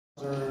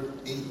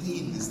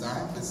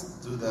time. Let's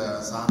do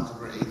the Psalm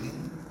chapter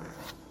 18.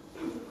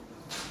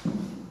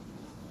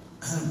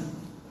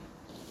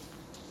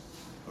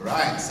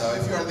 Alright, so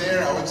if you are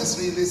there, I will just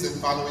read this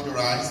and follow with your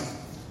eyes.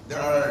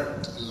 There are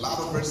a lot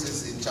of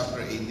verses in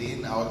chapter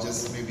 18. I will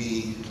just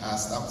maybe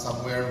stop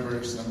somewhere,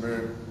 verse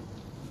number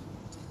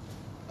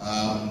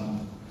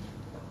 20.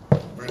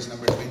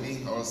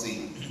 I will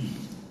see.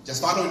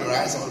 Just follow with your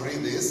eyes. I will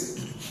read this.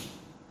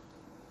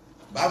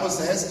 Bible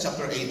says,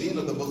 chapter 18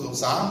 of the book of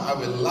Psalm, I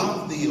will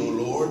love thee, O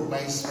Lord,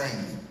 my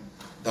strength.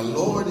 The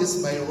Lord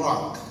is my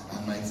rock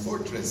and my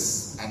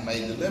fortress and my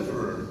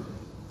deliverer,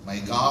 my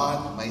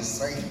God, my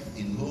strength,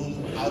 in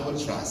whom I will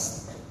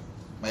trust,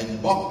 my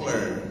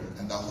buckler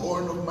and the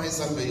horn of my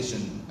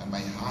salvation and my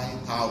high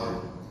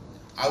tower.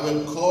 I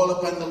will call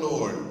upon the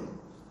Lord,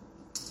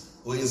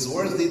 who is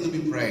worthy to be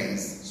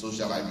praised. So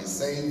shall I be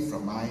saved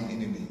from mine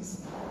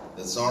enemies.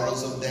 The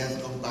sorrows of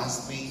death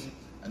compassed me,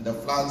 and the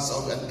floods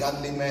of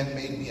ungodly men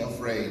made me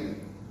afraid.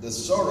 The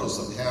sorrows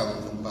of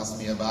hell compassed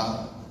me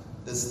about.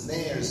 The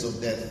snares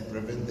of death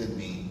prevented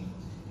me.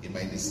 In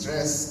my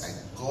distress I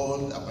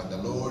called upon the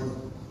Lord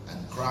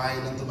and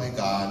cried unto my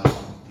God.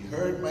 He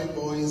heard my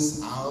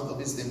voice out of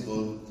his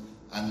temple,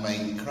 and my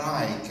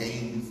cry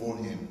came before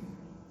him,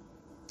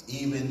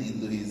 even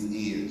into his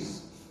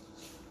ears.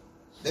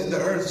 Then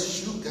the earth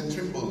shook and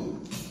trembled.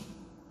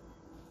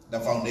 The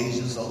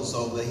foundations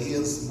also of the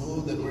hills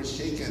moved and were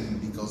shaken,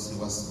 because he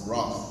was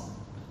wroth.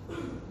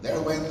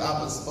 There went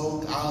up a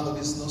smoke out of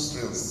his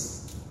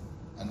nostrils,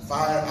 and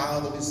fire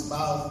out of his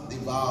mouth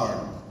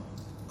devoured.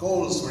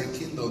 Coals were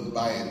kindled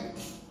by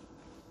it.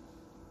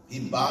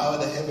 He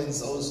bowed the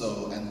heavens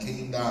also, and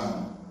came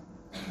down,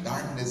 and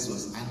darkness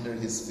was under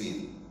his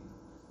feet.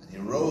 And he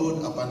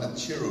rode upon a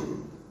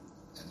cherub,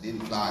 and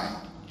did fly.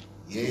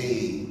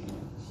 Yea,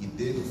 he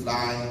did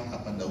fly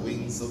upon the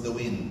wings of the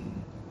wind.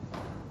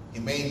 He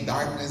made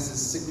darkness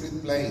his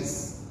secret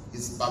place.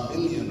 His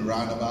pavilion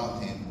round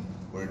about him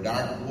were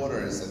dark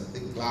waters and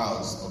thick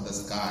clouds of the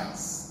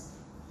skies.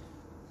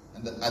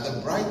 And at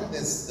the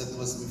brightness that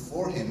was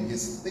before him,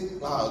 his thick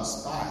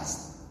clouds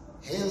passed,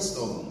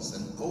 hailstones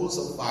and coals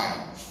of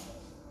fire.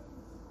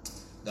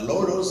 The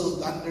Lord also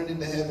thundered in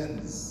the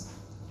heavens,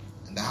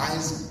 and the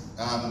heights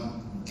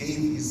gave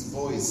his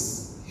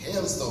voice,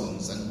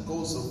 hailstones and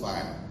coals of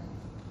fire.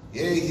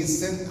 Yea, he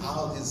sent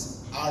out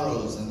his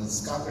arrows and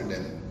scattered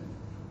them.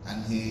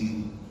 And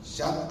he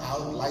shot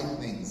out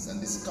lightnings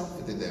and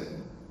discomfited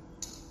them.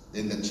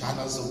 Then the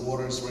channels of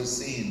waters were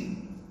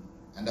seen,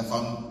 and the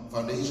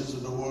foundations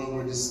of the world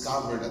were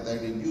discovered at thy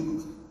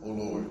rebuke, O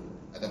Lord,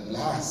 at the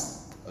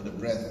blast of the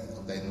breath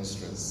of thy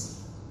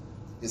nostrils.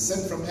 He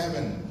sent from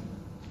heaven.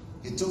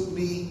 He took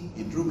me,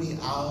 he drew me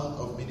out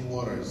of many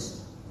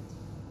waters.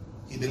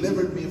 He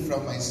delivered me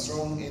from my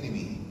strong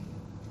enemy,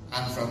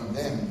 and from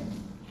them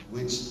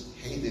which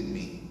hated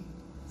me,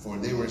 for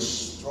they were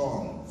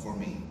strong for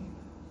me.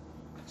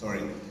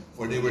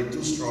 For they were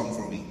too strong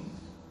for me.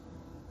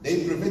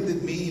 They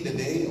prevented me the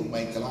day of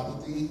my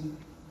calamity,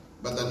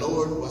 but the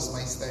Lord was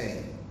my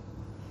stay.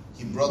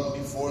 He brought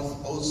me forth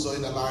also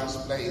in a large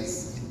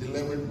place. He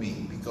delivered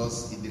me,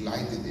 because he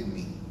delighted in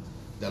me.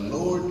 The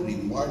Lord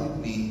rewarded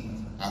me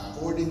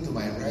according to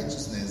my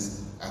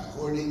righteousness,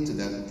 according to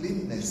the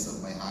cleanness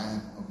of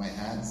my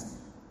hands,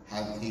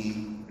 hath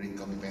he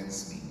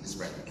recompensed me. Let's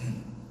pray.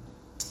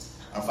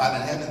 Our Father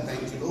in heaven,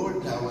 thank you,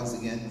 Lord, once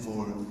again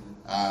for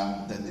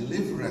the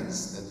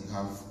deliverance that you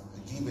have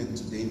given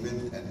to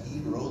David. And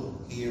he wrote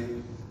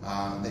here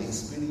the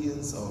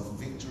experience of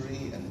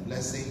victory and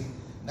blessing,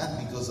 not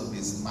because of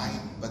his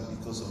might, but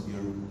because of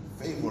your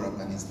favor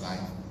upon his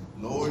life.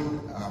 Lord,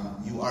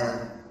 you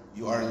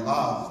are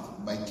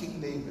loved by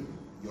King David.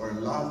 You are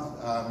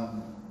loved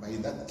by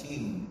that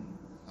king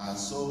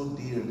so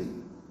dearly.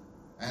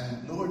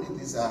 And Lord, it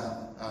is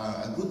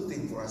a good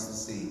thing for us to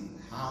see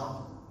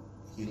how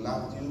he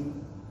loved you.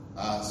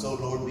 So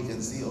Lord, we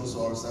can see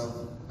also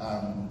ourselves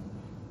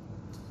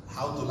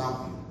how to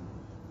love you.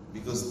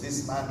 Because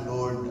this man,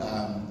 Lord,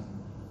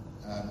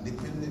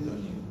 depended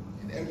on you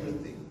in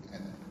everything.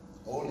 And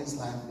all his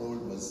life, Lord,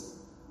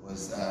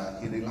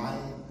 he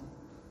relied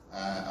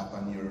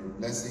upon your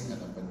blessing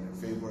and upon your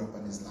favor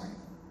upon his life.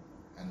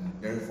 And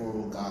therefore,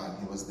 oh God,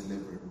 he was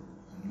delivered.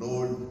 And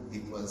Lord,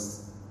 it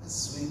was a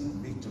sweet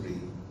victory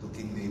to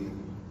King David.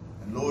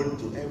 And Lord,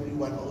 to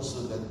everyone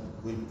also that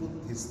will put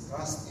his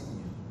trust in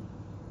you,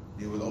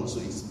 they will also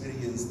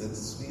experience that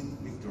sweet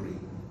victory.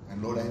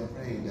 And Lord, I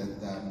pray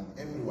that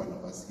every one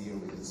of us here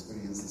will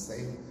experience the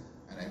same.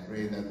 And I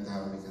pray that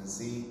we can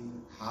see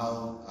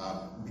how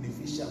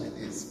beneficial it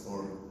is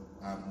for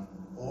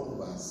all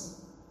of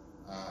us,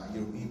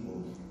 your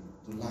people,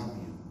 to love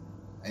you.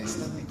 And it's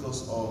not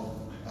because of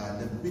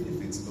the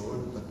benefits,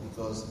 Lord, but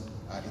because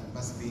it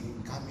must be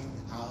coming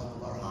out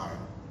of our heart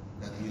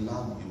that we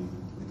love you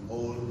with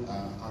all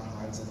our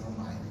hearts and our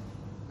mind.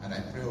 And I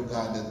pray, oh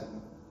God, that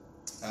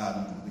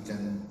we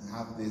can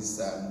have this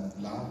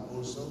love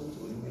also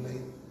to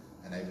emulate.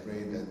 And I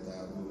pray that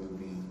we will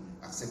be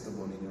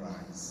acceptable in your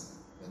eyes.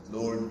 That,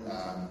 Lord,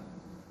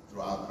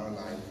 throughout our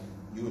life,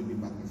 you will be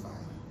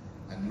magnified.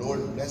 And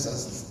Lord, bless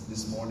us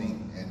this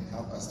morning and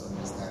help us to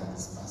understand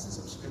this passage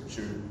of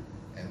Scripture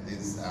and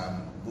this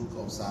book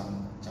of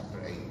Psalm chapter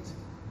 8.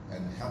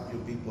 And help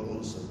your people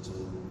also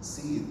to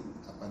see it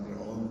upon their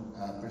own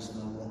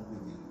personal walk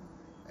with you.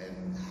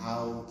 And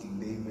how King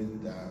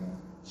David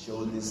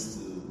showed this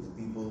to the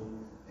people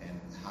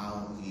and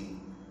how he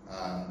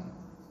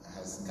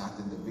has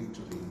gotten the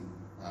victory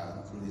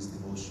through his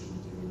devotion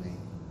to your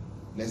name.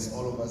 Bless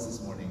all of us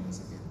this morning once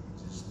again.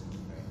 In Jesus' name we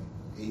pray.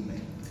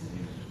 Amen.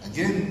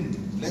 Again,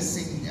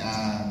 blessing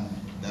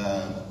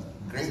the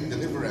great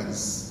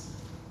deliverance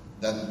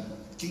that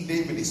King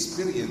David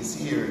experienced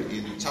here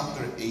in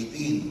chapter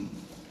 18.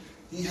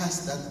 He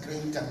has that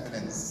great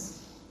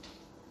confidence.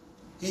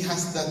 He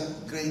has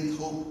that great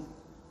hope.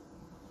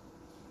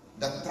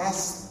 The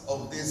trust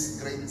of this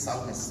great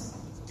psalmist,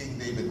 King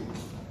David,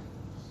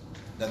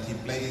 that he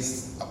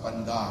placed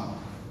upon God,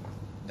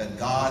 the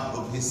God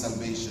of his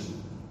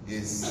salvation,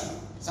 is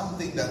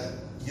something that,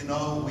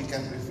 we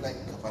can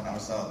reflect upon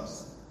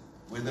ourselves,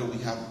 whether we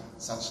have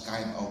such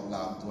kind of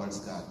love towards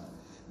God.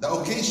 The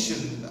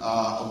occasion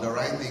of the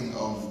writing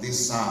of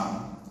this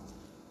psalm,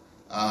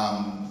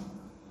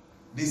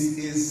 this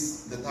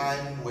is the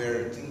time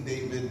where King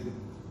David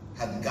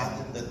had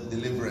gotten the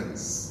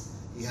deliverance.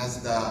 He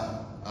has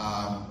the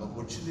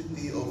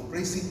opportunity of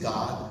praising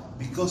God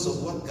because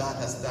of what God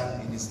has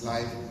done in his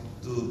life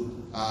to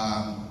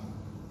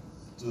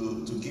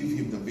give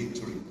him the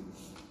victory.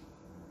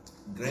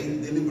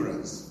 Great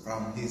deliverance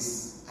from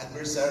his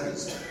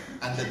adversaries.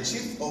 And the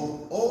chief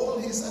of all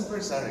his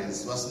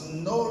adversaries was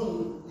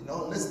no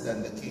less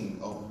than the king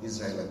of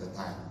Israel at the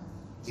time,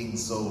 King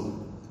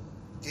Saul.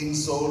 King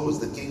Saul was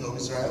the king of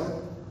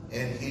Israel,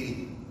 and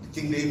King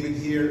David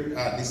here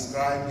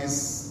described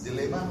his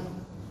dilemma.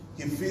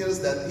 He feels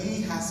that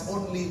he has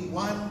only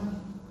one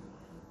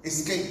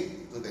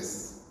escape to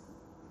this.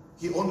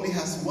 He only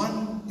has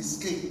one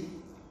escape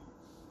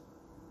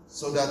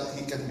so that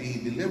he can be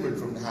delivered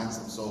from the hands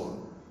of Saul.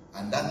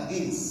 And that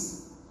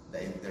is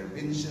the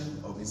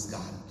intervention of his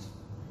God.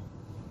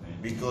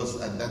 Because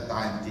at that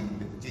time,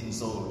 King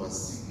Saul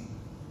was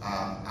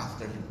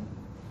after him.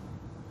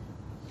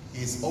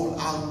 He is all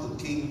out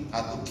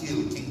to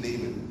kill King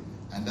David.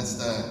 And that's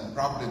the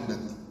problem that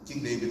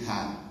King David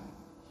had.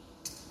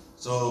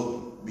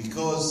 So,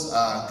 because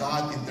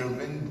God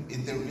intervened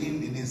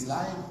in his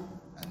life,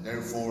 and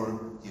therefore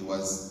he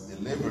was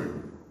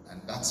delivered.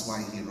 And that's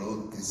why he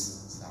wrote this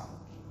psalm.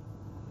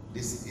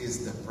 This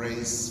is the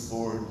praise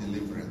for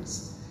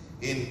deliverance.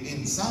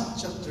 In Psalm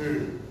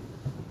chapter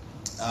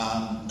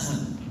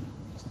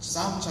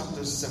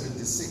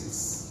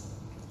 76,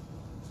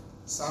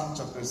 Psalm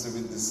chapter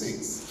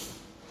 76,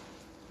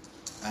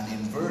 and in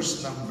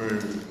verse number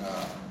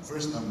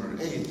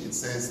 8, it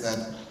says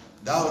that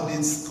thou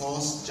didst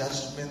cause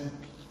judgment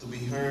to be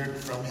heard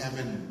from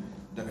heaven.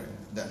 The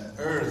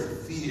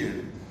earth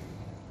feared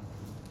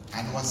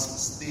and was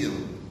still.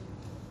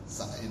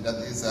 So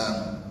that is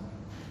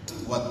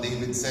what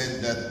David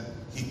said, that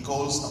he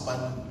calls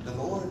upon the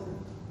Lord,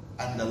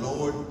 and the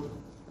Lord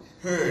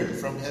heard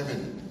from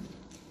heaven.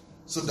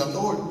 So the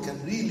Lord can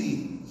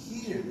really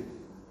hear,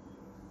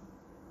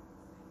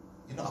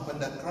 upon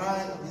the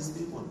cry of his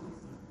people,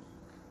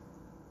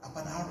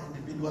 upon our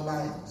individual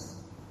lives.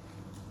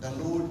 The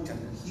Lord can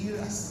hear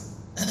us.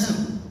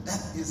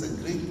 That is a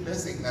great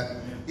blessing, that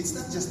it's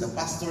not just the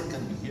pastor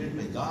can be heard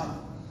by God.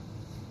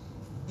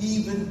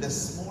 Even the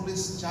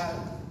smallest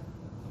child,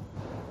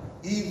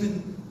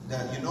 even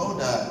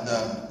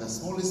the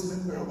smallest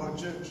member of our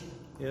church.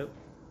 Yep.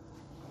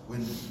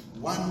 When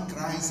one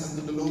cries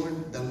unto the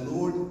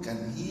Lord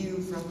can hear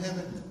from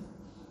heaven.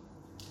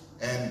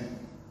 And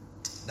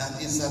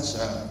that is such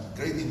a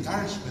great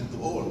encouragement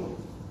to all.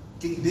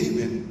 King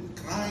David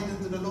cried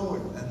unto the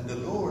Lord, and the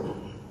Lord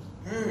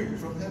heard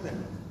from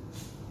heaven.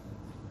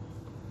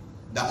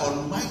 The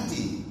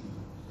Almighty,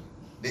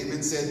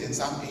 David said in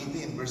Psalm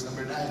 18, verse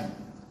number 9,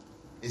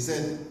 he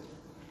said,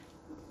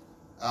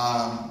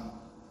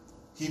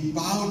 he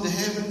bowed the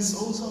heavens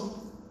also.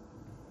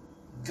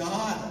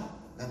 God,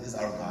 that is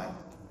our God.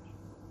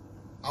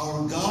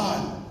 Our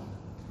God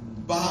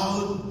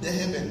bowed the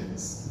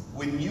heavens.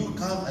 When you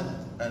come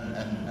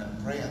and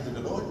pray unto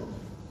the Lord,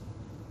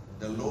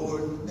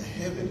 the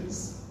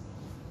heavens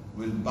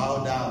will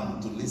bow down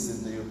to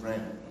listen to your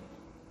prayer,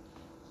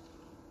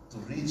 to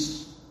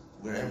reach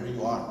wherever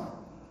you are.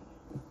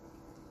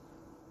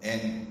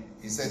 And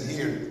he said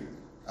here,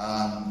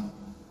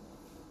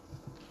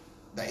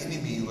 the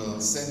enemy will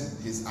send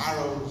his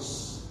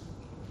arrows,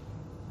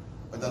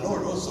 but the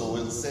Lord also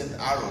will send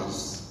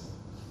arrows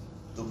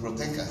to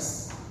protect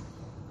us.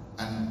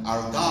 And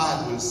our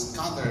God will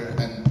scatter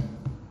and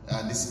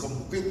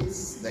discomfit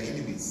the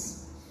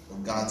enemies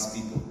of God's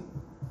people.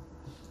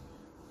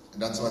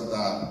 And that's what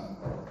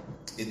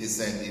it is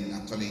said in,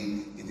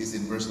 actually, it is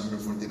in verse number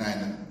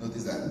 49.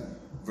 Notice that.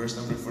 Verse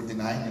number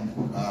 49 in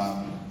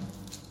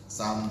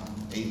Psalm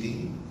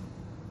 18.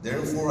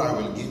 Therefore I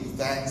will give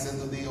thanks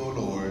unto thee, O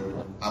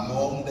Lord,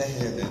 among the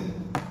heathen,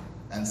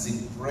 and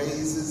sing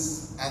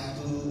praises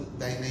unto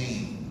thy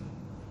name.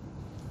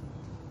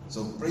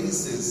 So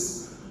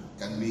praises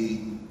can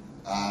be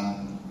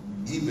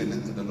given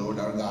unto the Lord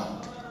our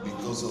God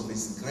because of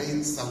His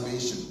great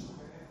salvation.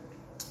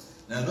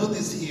 Now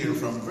notice here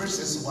from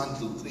verses 1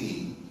 to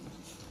 3,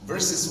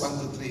 verses 1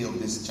 to 3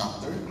 of this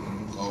chapter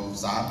of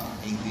Psalm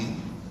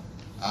 18,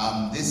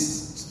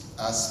 this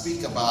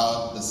speak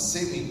about the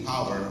saving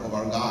power of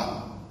our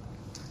God.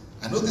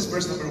 And notice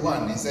verse number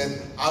 1, he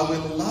said, I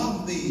will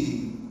love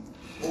thee,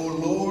 O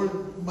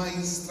Lord, my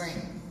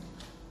strength.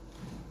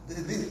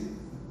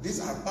 These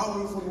are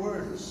powerful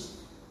words.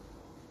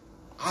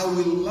 I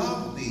will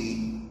love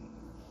thee,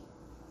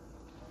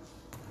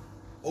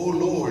 O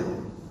Lord,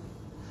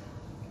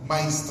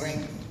 my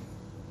strength.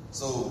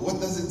 So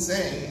what does it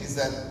say is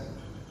that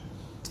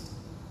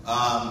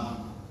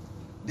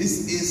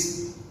this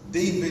is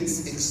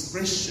David's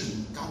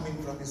expression coming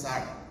from his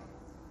heart.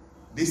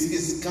 This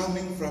is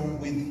coming from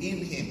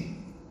within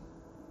him.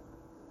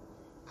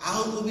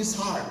 Out of his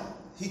heart,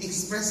 he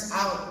expressed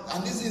out.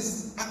 And this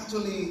is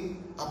actually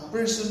a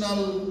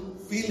personal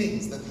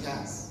feelings that he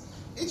has.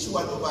 Each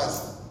one of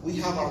us, we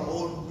have our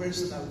own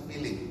personal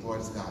feeling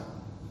towards God.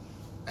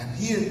 And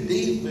here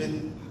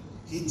David,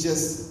 he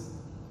just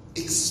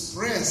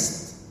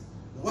expressed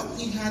what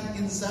he had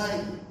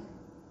inside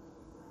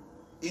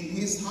in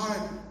his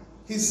heart.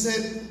 He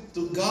said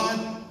to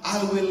God,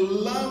 I will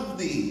love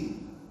thee.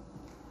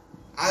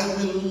 I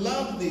will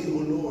love thee, O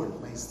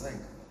Lord, my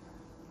strength.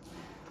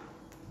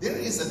 There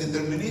is a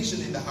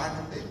determination in the heart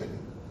of David.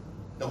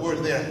 The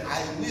word there,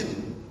 I will.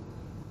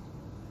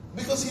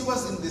 Because he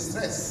was in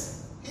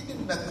distress. He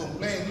did not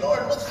complain,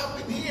 Lord, what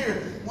happened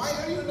here? Why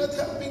are you not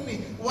helping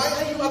me? Why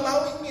are you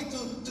allowing me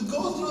to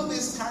go through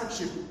this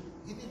hardship?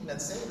 He did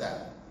not say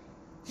that.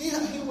 He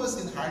was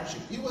in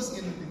hardship. He was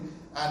in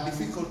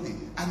difficulty.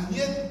 And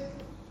yet,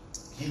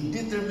 he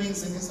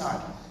determines in his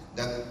heart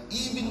that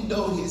even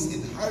though he's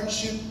in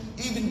hardship,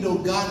 even though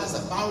God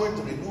has the power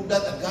to remove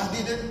that, and God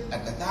did it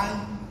at the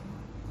time,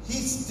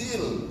 he's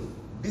still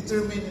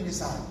determined in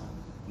his heart.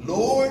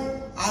 Lord,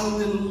 I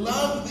will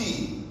love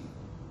thee.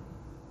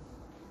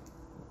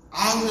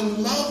 I will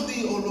love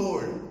thee, O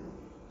Lord,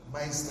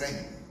 my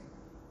strength.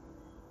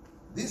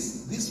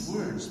 These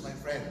words, my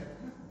friend,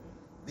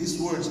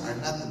 these words are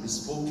not to be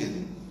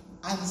spoken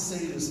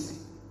unseriously.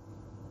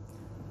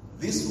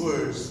 These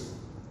words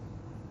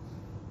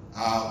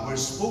were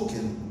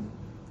spoken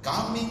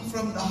coming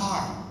from the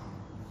heart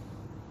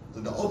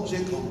to the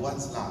object of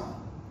one's love.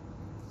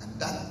 And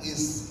that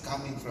is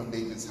coming from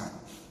David's heart.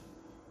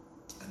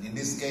 And in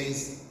this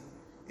case,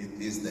 it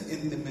is the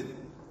intimate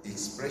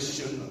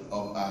expression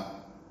of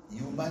a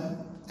human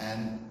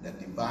and the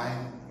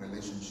divine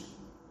relationship.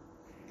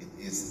 It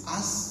is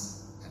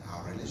us and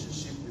our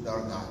relationship with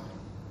our God.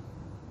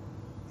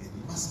 It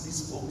must be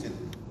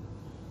spoken.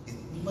 It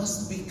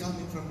must be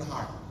coming from the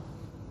heart.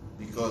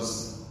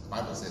 Because the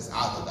Bible says,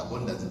 out of the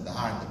abundance of the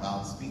heart, the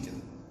mouth speaketh.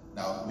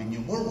 Now, when you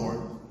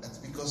murmur, that's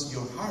because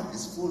your heart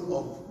is full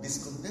of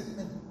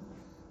discontentment.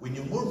 When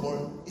you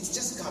murmur, it's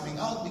just coming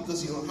out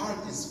because your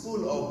heart is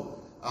full of,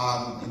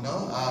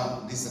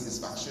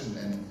 dissatisfaction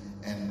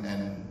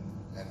and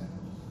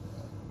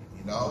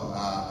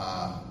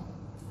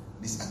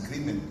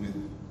disagreement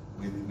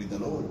with the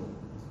Lord.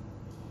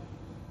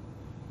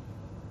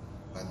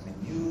 But when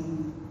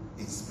you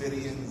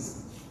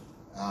experience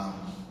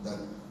that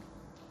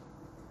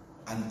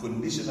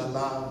unconditional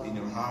love in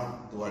your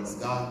heart towards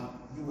God,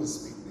 you will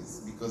speak this,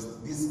 because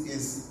this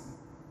is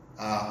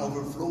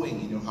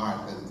overflowing in your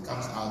heart, that it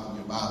comes out of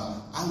your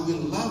mouth. I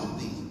will love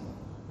thee,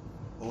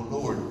 O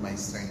Lord, my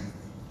strength.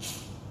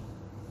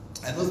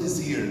 I notice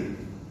here,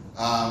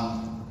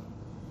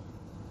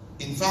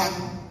 in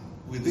fact,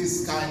 with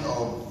this kind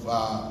of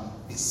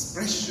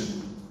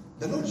expression,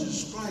 the Lord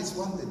Jesus Christ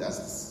wanted us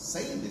to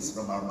say this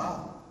from our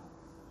mouth.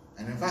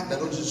 And in fact, the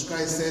Lord Jesus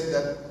Christ said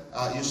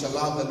that you shall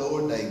love the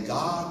Lord thy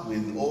God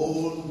with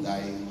all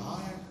thy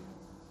heart,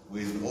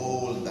 with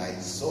all thy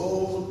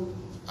soul,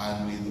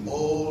 and with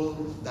all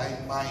thy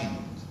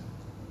mind.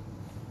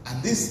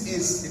 And this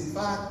is, in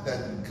fact, the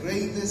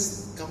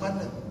greatest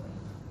commandment.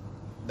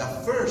 The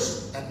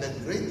first and the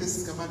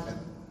greatest commandment.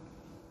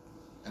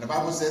 And the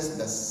Bible says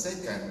the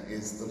second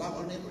is to love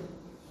our neighbor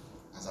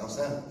as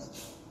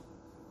ourselves.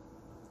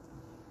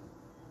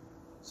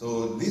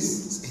 So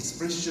this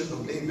expression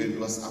of David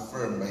was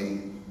affirmed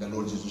by the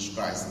Lord Jesus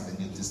Christ in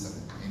the New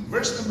Testament. In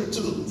verse number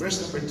 2,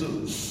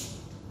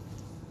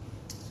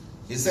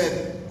 he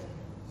said,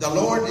 the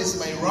Lord is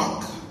my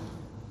rock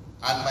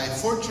and my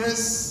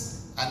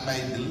fortress and my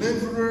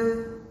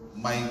deliverer,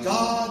 my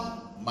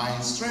God, my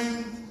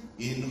strength,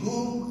 in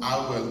whom I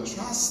will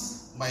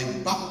trust, my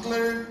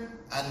buckler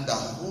and the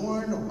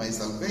horn of my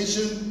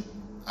salvation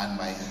and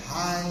my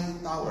high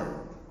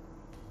tower.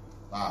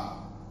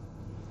 Wow.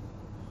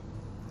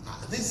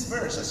 This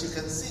verse, as you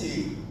can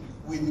see,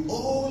 with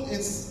all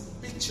its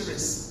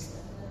picturesque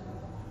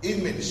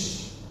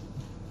image,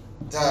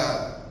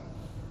 the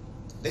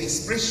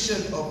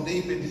expression of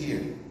David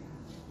here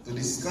to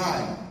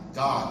describe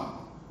God,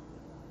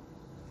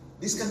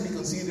 this can be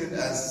considered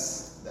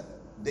as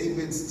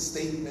David's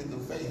statement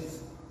of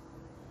faith.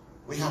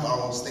 We have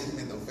our own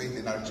statement of faith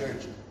in our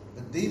church,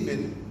 but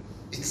David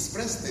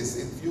expressed this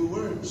in few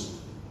words.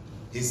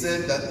 He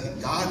said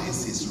that God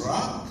is his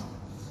rock,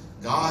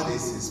 God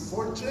is his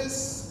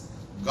fortress,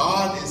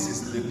 God is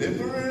his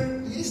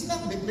deliverer. He's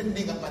not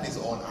depending upon his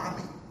own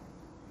army.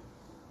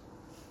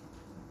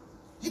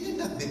 He did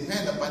not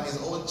depend upon his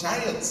own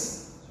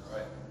chariots.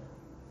 Right.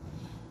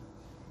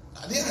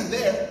 They are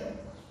there.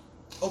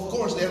 Of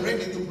course, they're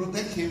ready to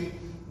protect him,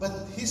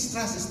 but his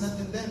trust is not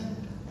in them.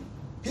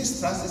 His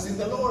trust is in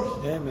the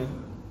Lord. Amen.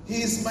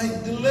 He is my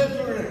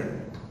deliverer.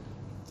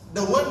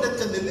 The one that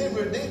can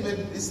deliver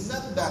David is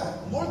not the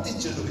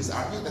multitude of his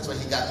army. That's why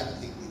he got it.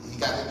 He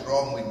got it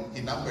wrong when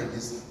he numbered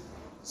his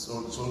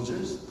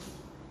soldiers.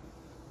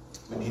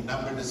 When he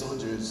numbered the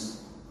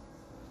soldiers,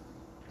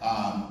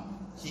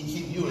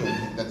 he knew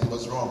that he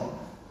was wrong.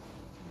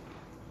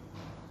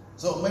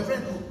 So, my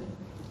friend,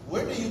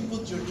 where do you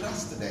put your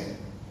trust today?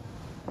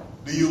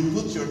 Do you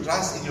put your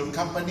trust in your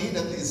company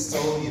that is so,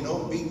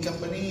 big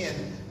company and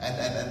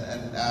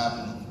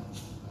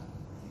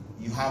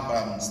you have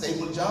a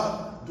stable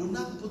job? Do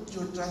not put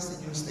your trust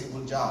in your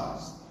stable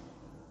jobs.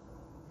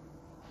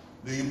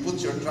 Do you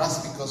put your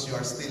trust because you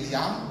are still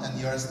young and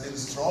you are still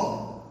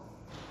strong?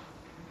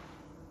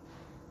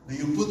 Do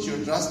you put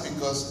your trust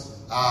because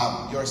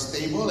you are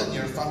stable and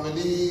your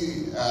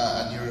family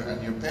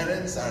and your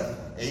parents are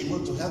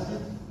able to help you?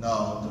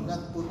 No, do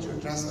not put your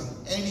trust on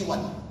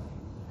anyone.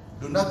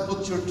 Do not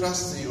put your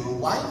trust to your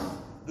wife.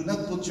 Do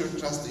not put your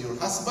trust to your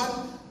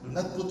husband. Do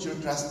not put your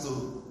trust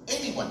to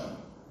anyone.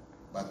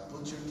 But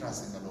put your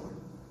trust in the Lord.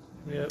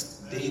 Yep.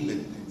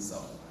 David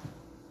himself,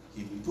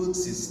 he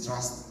puts his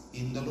trust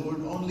in the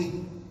Lord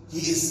only. He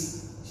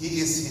is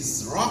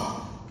his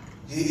rock.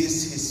 He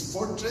is his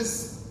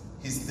fortress,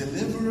 his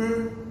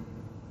deliverer.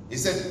 He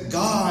said,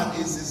 God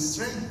is his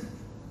strength.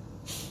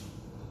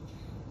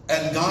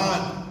 And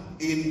God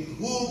in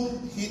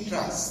whom he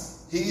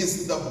trusts. He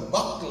is the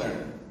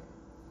buckler,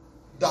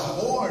 the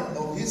horn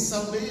of his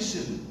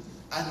salvation,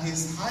 and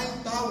his high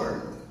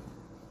tower.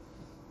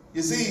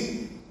 You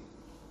see,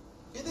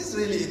 it is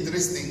really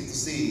interesting to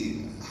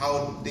see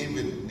how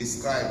David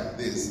described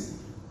this,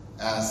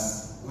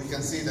 as we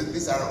can see that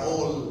these are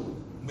all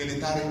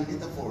military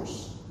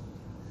metaphors.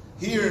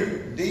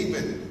 Here,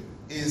 David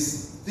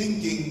is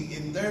thinking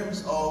in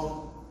terms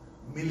of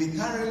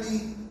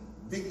militarily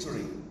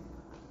victory.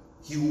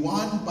 He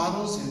won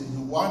battles, he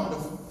won the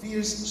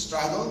fierce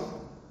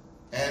struggle,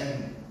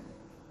 and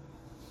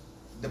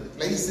the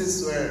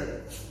places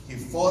where he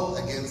fought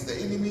against the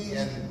enemy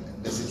and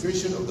the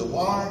situation of the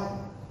war,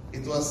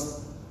 it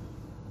was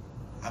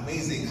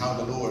amazing how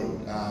the Lord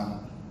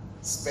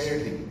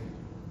spared him.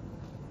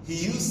 He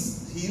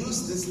used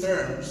these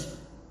terms.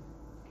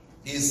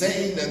 He is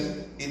saying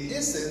that in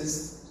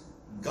essence,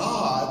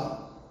 God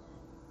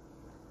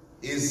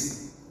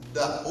is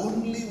the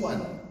only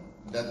one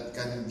that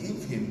can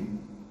give him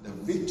the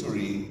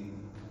victory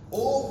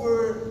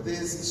over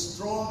this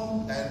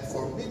strong and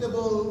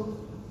formidable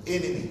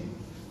enemy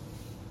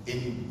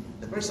in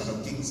the person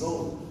of King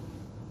Saul.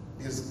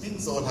 Because King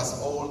Saul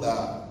has all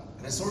the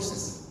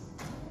resources.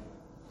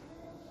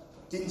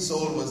 King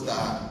Saul was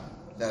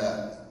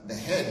the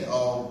head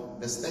of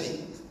the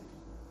state,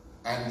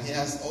 and he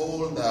has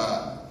all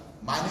the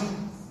money,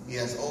 he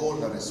has all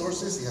the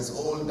resources, he has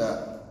all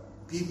the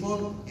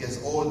people, he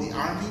has all the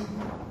army.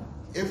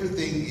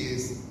 Everything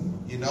is,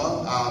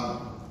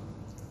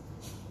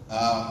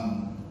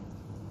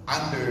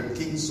 under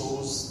King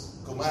Saul's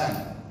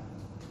command,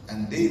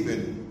 and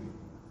David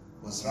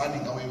was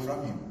running away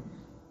from him.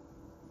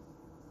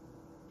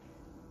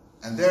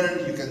 And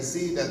there you can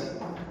see that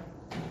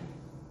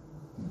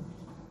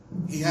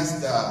he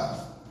has the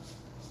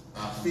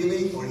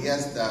feeling, or he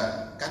has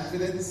the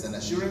confidence and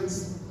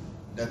assurance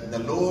that the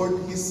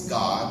Lord his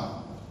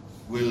God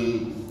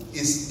will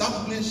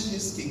establish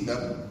his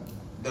kingdom.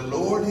 The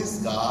Lord his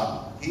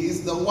God, he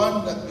is the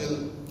one that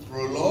will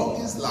prolong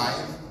his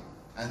life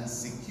and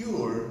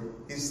secure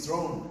his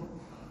throne.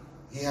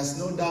 He has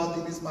no doubt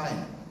in his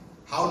mind.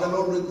 How the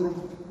Lord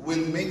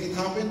will make it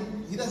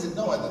happen, he doesn't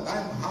know at the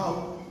time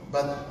how,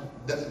 but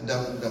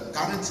the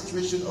current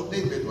situation of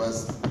David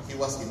was, he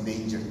was in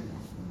danger.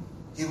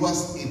 He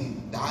was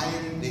in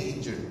dire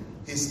danger.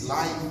 His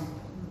life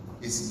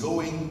is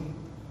going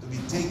to be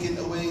taken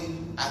away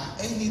at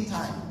any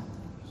time.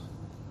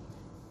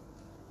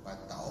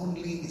 But the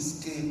only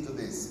escape to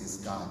this is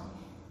God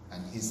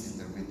and his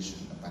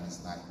intervention upon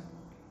his life.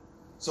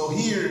 So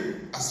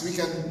here, as we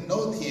can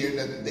note here,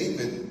 that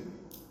David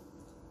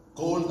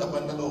called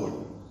upon the Lord.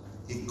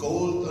 He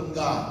called on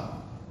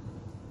God,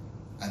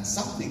 and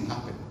something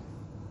happened.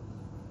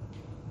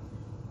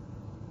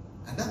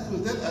 And that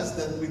will tell us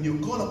that when you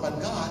call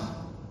upon God,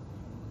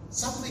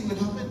 something will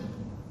happen.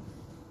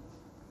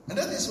 And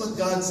that is what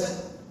God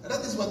said. And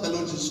that is what the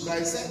Lord Jesus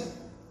Christ said.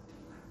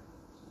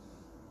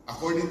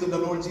 According to the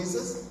Lord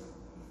Jesus,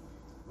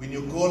 when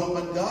you call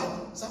upon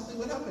God, something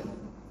will happen.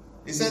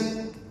 He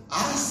said,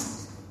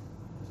 ask.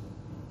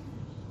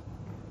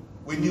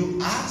 When you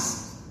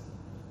ask,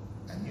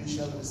 and you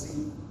shall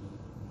receive.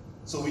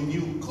 So when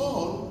you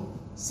call,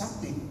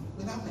 something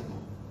will happen.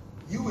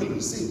 You will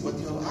receive what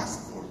you have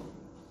asked for.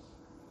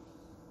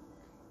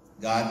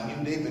 God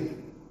knew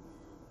David.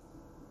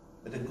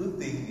 But the good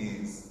thing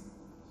is,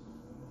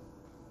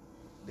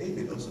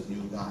 David also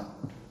knew God.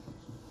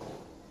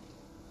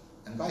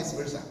 And vice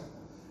versa.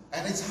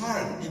 And it's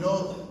hard,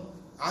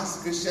 as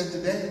Christians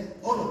today,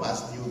 all of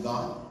us knew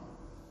God.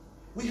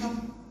 We have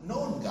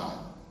known God.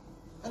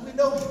 And we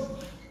know Him.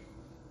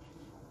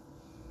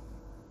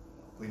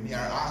 When we are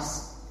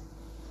asked,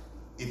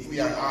 if we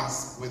are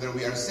asked whether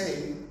we are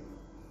saved,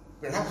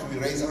 perhaps we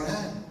raise our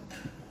hand.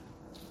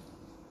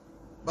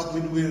 But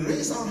when we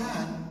raise our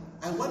hand,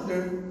 I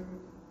wonder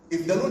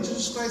if the Lord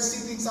Jesus Christ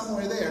sitting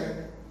somewhere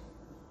there,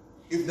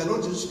 if the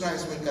Lord Jesus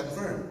Christ will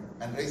confirm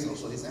and raise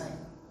also His hand,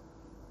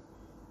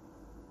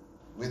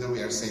 whether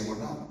we are saved or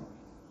not.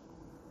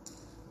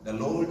 The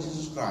Lord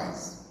Jesus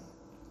Christ,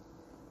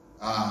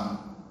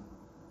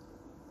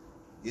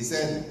 He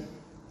said,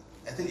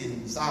 I think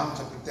in Psalm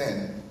chapter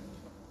 10,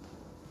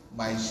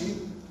 my sheep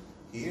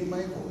hear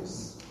my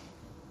voice,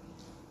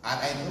 and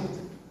I know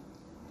them,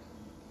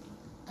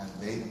 and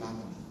they follow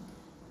me.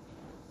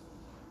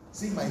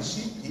 See, my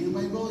sheep hear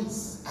my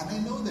voice, and I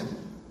know them.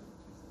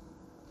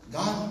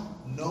 God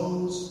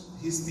knows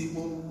His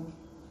people,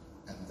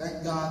 and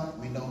thank God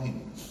we know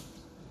Him.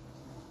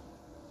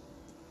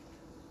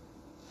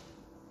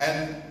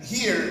 And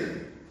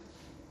here,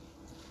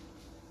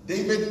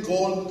 David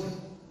called,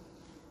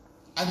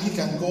 and he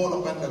can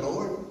call upon the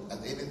Lord at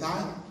any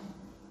time.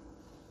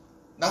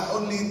 Not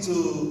only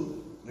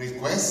to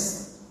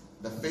request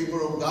the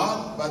favor of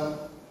God,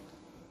 but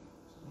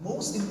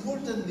most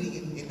importantly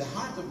in the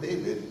heart of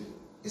David,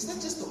 it's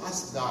not just to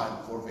ask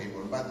God for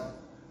favor, but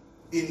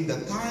in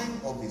the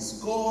time of his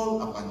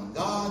call upon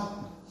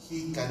God,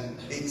 he can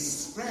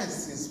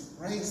express his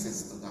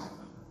praises to God.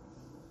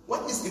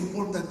 What is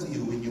important to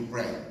you when you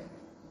pray?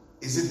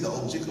 Is it the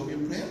object of your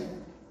prayer?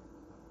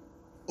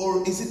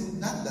 Or is it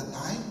not the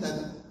time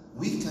that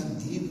we can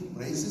give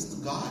praises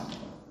to God?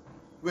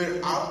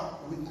 Where our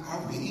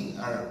being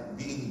are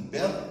being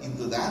built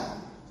into that,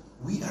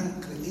 we are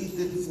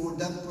created for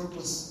that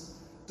purpose,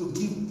 to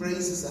give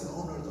praises and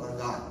honor to our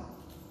God.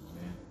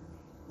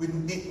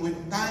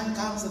 When time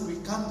comes that we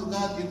come to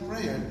God in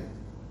prayer,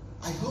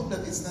 I hope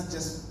that it's not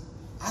just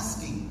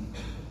asking,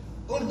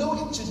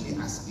 although it should be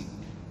asking,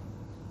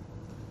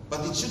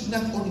 but it should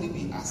not only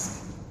be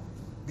asking,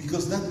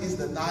 because that is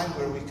the time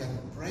where we can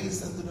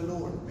praise unto the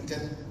Lord. We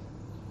can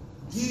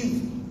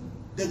give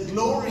the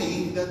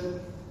glory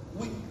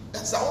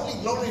that's the only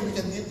glory we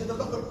can give to the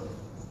Lord.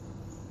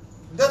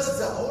 That's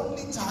the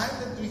only time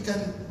that we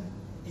can,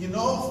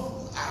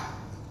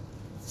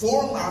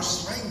 form our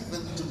strength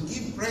to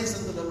give praise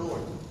unto the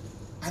Lord.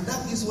 And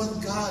that is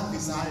what God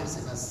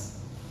desires in us.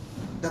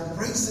 The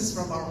praises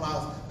from our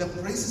mouth, the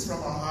praises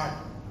from our heart.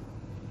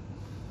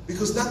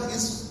 Because that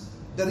is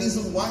the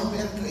reason why we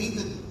are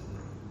created.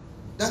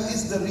 That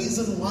is the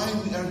reason why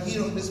we are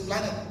here on this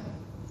planet,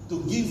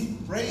 to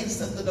give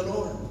praise unto the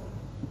Lord.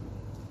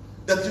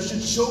 That you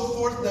should show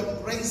forth the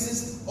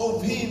praises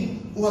of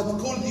Him who hath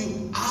called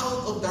you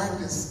out of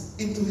darkness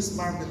into His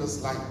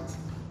marvelous light.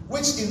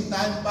 Which in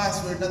time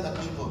past were not a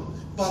people,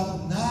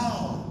 but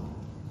now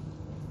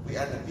we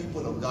are the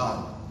people of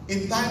God.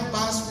 In time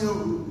past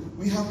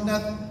we have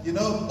not,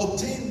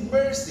 obtained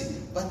mercy,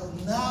 but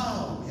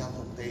now we have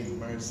obtained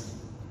mercy.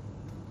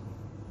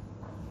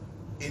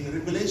 In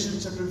Revelation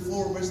chapter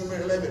 4, verse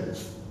number 11,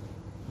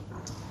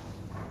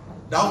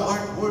 Thou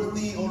art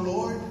worthy, O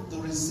Lord,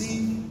 to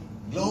receive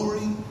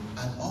glory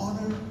and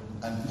honor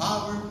and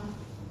power,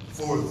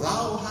 for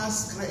Thou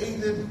hast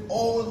created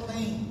all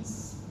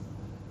things,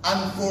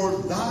 and for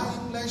Thy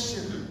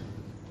pleasure.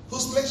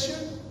 Whose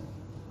pleasure?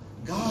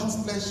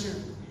 God's pleasure.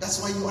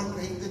 That's why you are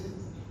created.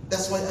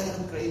 That's why I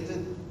am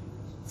created.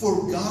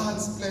 For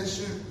God's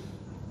pleasure,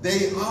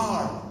 they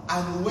are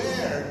and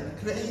were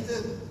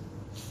created.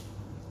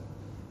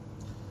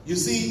 You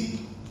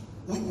see,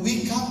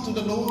 we come to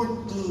the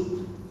Lord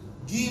to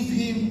give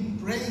Him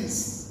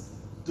praise,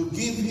 to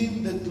give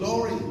Him the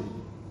glory.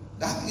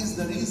 That is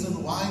the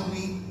reason why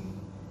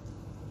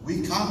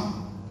we come.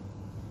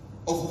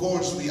 Of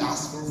course, we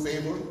ask for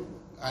favor,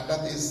 and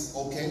that is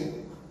okay,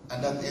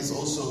 and that is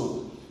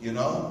also,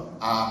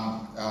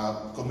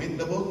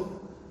 commendable.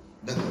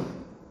 That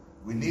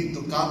we need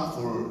to come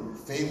for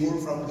favor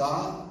from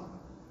God.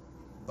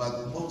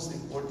 But most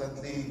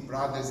importantly,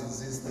 brothers and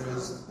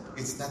sisters,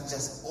 it's not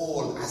just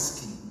all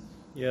asking.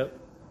 Yep.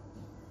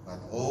 But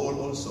all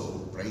also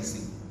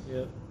praising.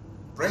 Yep.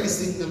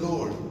 Praising the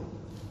Lord.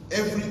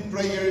 Every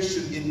prayer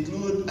should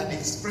include an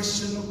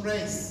expression of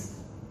praise.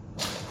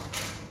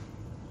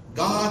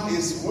 God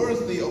is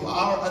worthy of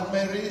our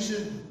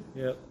admiration.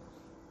 Yep.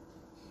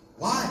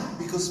 Why?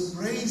 Because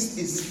praise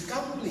is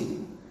comely.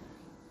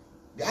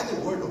 The other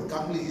word of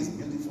comely is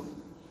beautiful.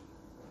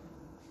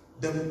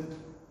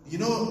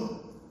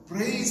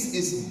 Praise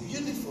is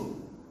beautiful.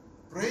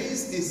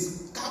 Praise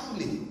is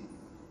comely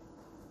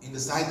in the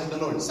sight of the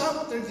Lord.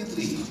 Psalm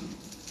 33.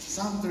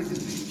 Psalm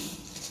 33.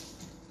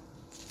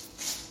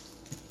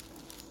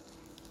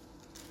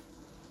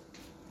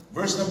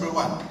 Verse number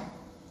 1.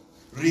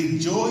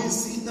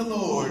 Rejoice in the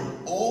Lord,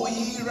 O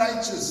ye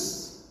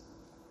righteous,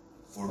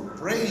 For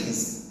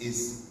praise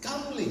is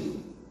comely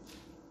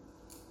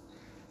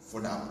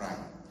for the upright.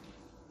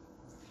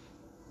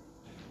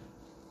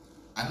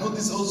 And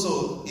notice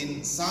also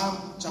in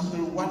Psalm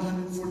chapter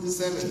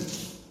 147.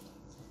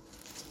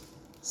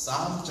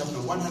 Psalm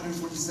chapter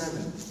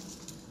 147.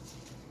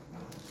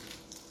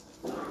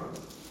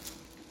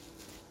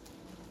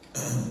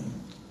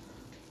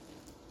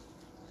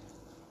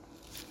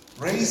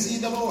 Praise ye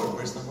the Lord,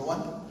 verse number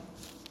 1.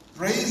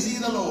 Praise ye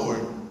the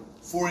Lord,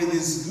 for it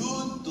is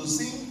good to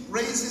sing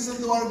praises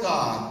unto our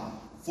God,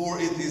 for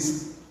it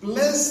is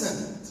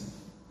pleasant,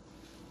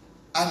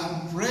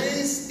 and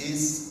praise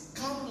is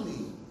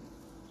comely.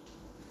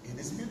 It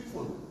is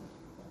beautiful.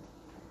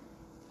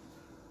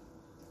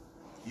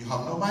 You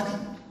have no money?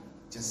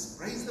 Just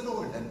praise the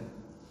Lord, and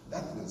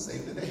that will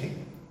save the day.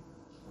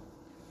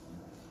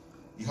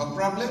 You have a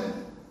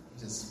problem?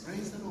 Just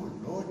praise the Lord.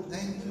 Lord,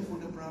 thank you for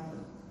the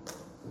problem.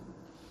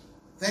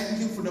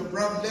 Thank you for the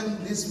problem.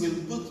 This will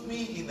put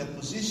me in a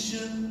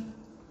position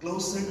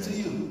closer to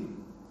you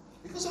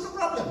because of the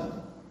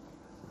problem.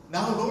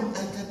 Now, Lord,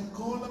 I can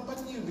call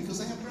upon you because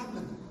I have a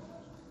problem.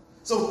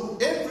 So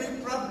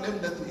every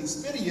problem that we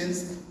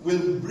experience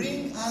will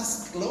bring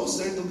us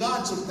closer to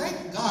God. So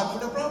thank God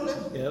for the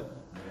problem. Yep.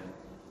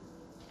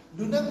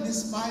 Do not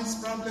despise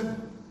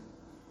problem.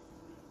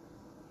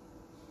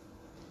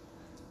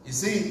 You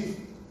see,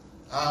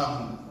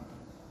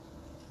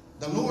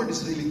 the Lord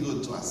is really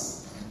good to us.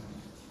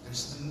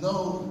 There's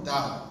no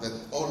doubt that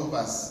all of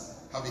us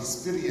have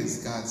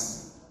experienced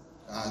God's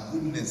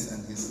goodness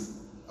and His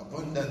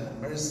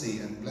abundant mercy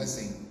and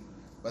blessing.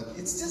 But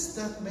it's just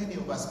that many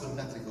of us could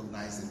not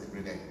recognize it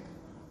every day.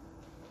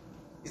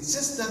 It's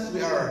just that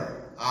we are,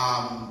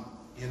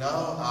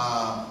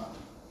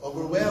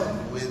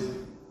 overwhelmed with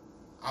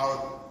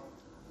our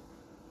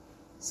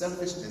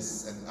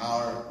selfishness and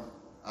our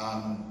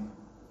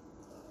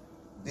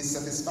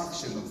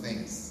dissatisfaction of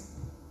things.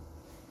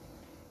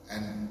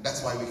 And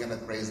that's why we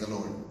cannot praise the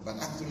Lord. But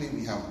actually,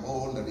 we have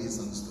all the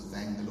reasons to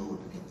thank the Lord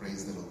and to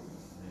praise the Lord.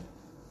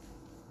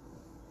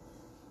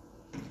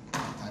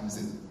 What time is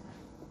it?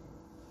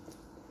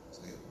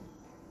 So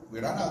we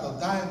ran out of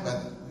time,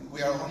 but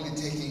we are only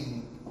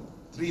taking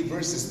 3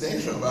 verses there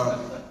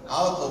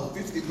out of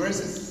 50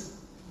 verses.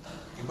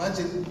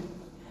 Imagine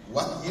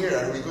what year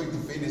are we going to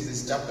finish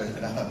this chapter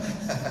now?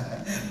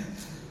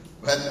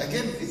 But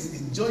again,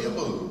 it's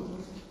enjoyable.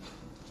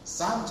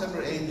 Psalm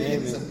chapter 18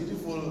 is a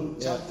beautiful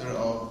chapter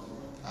of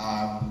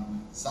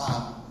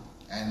Psalm,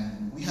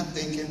 and we have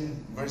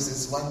taken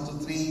verses 1 to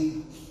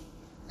 3.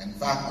 In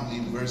fact, only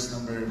verse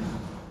number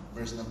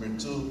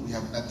 2. We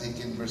have not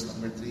taken verse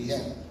number 3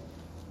 yet.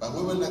 But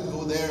we will not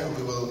go there.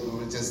 We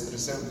will just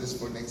reserve this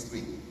for next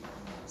week.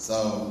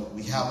 So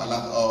we have a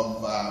lot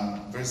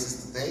of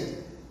verses to take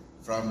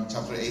from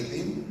chapter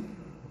 18.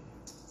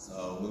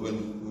 So we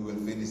will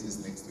finish this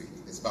next week.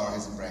 Let's bow our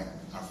heads and pray.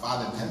 Our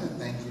Father in heaven,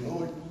 thank you,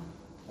 Lord.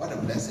 What a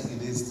blessing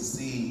it is to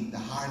see the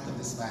heart of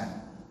this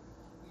man,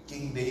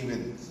 King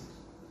David.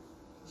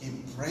 He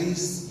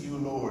praised you,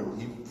 Lord.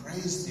 He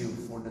praised you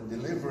for the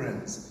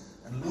deliverance.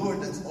 And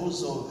Lord, that's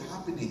also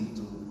happening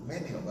to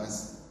many of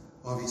us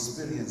who have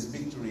experienced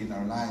victory in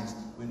our lives.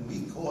 When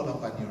we call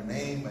upon your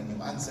name and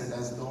you answered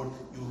us, Lord,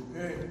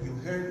 you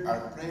heard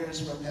our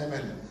prayers from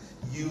heaven.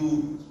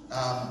 You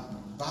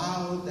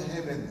bowed the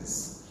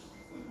heavens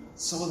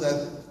so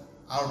that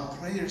our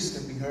prayers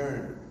can be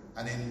heard.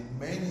 And in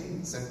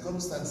many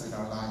circumstances in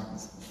our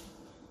lives,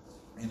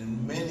 and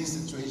in many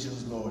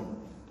situations, Lord,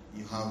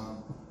 you have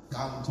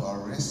come to our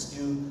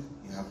rescue.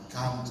 You have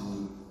come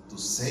to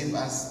save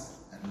us.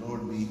 And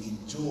Lord, we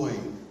enjoy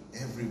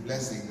every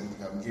blessing that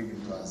you have given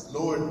to us.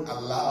 Lord,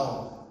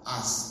 allow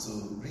us to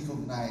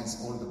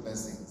recognize all the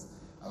blessings.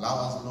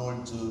 Allow us,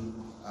 Lord, to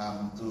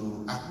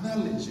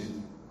acknowledge it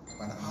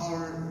upon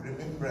our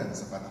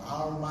remembrance, upon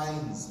our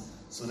minds,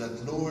 so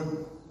that,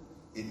 Lord,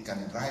 it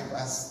can drive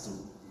us to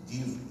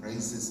give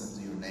praises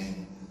unto your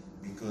name,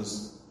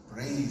 because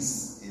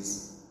praise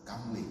is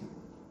comely.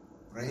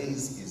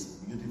 Praise is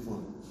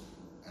beautiful.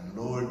 And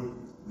Lord,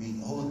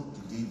 we ought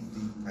to give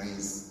thee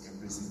praise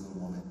every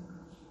single moment,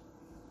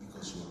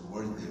 because you are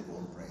worthy of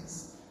all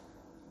praise.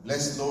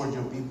 Bless, Lord,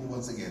 your people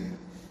once again,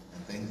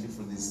 and thank you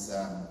for this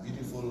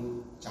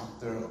beautiful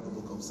chapter of the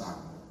book of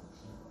Psalm,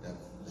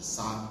 the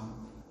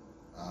Psalm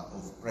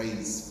of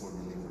praise for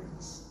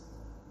deliverance.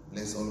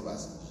 Bless all of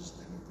us. In Jesus'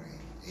 name we pray.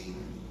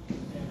 Amen.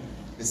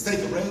 Let's take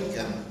a break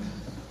and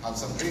have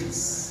some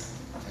drinks.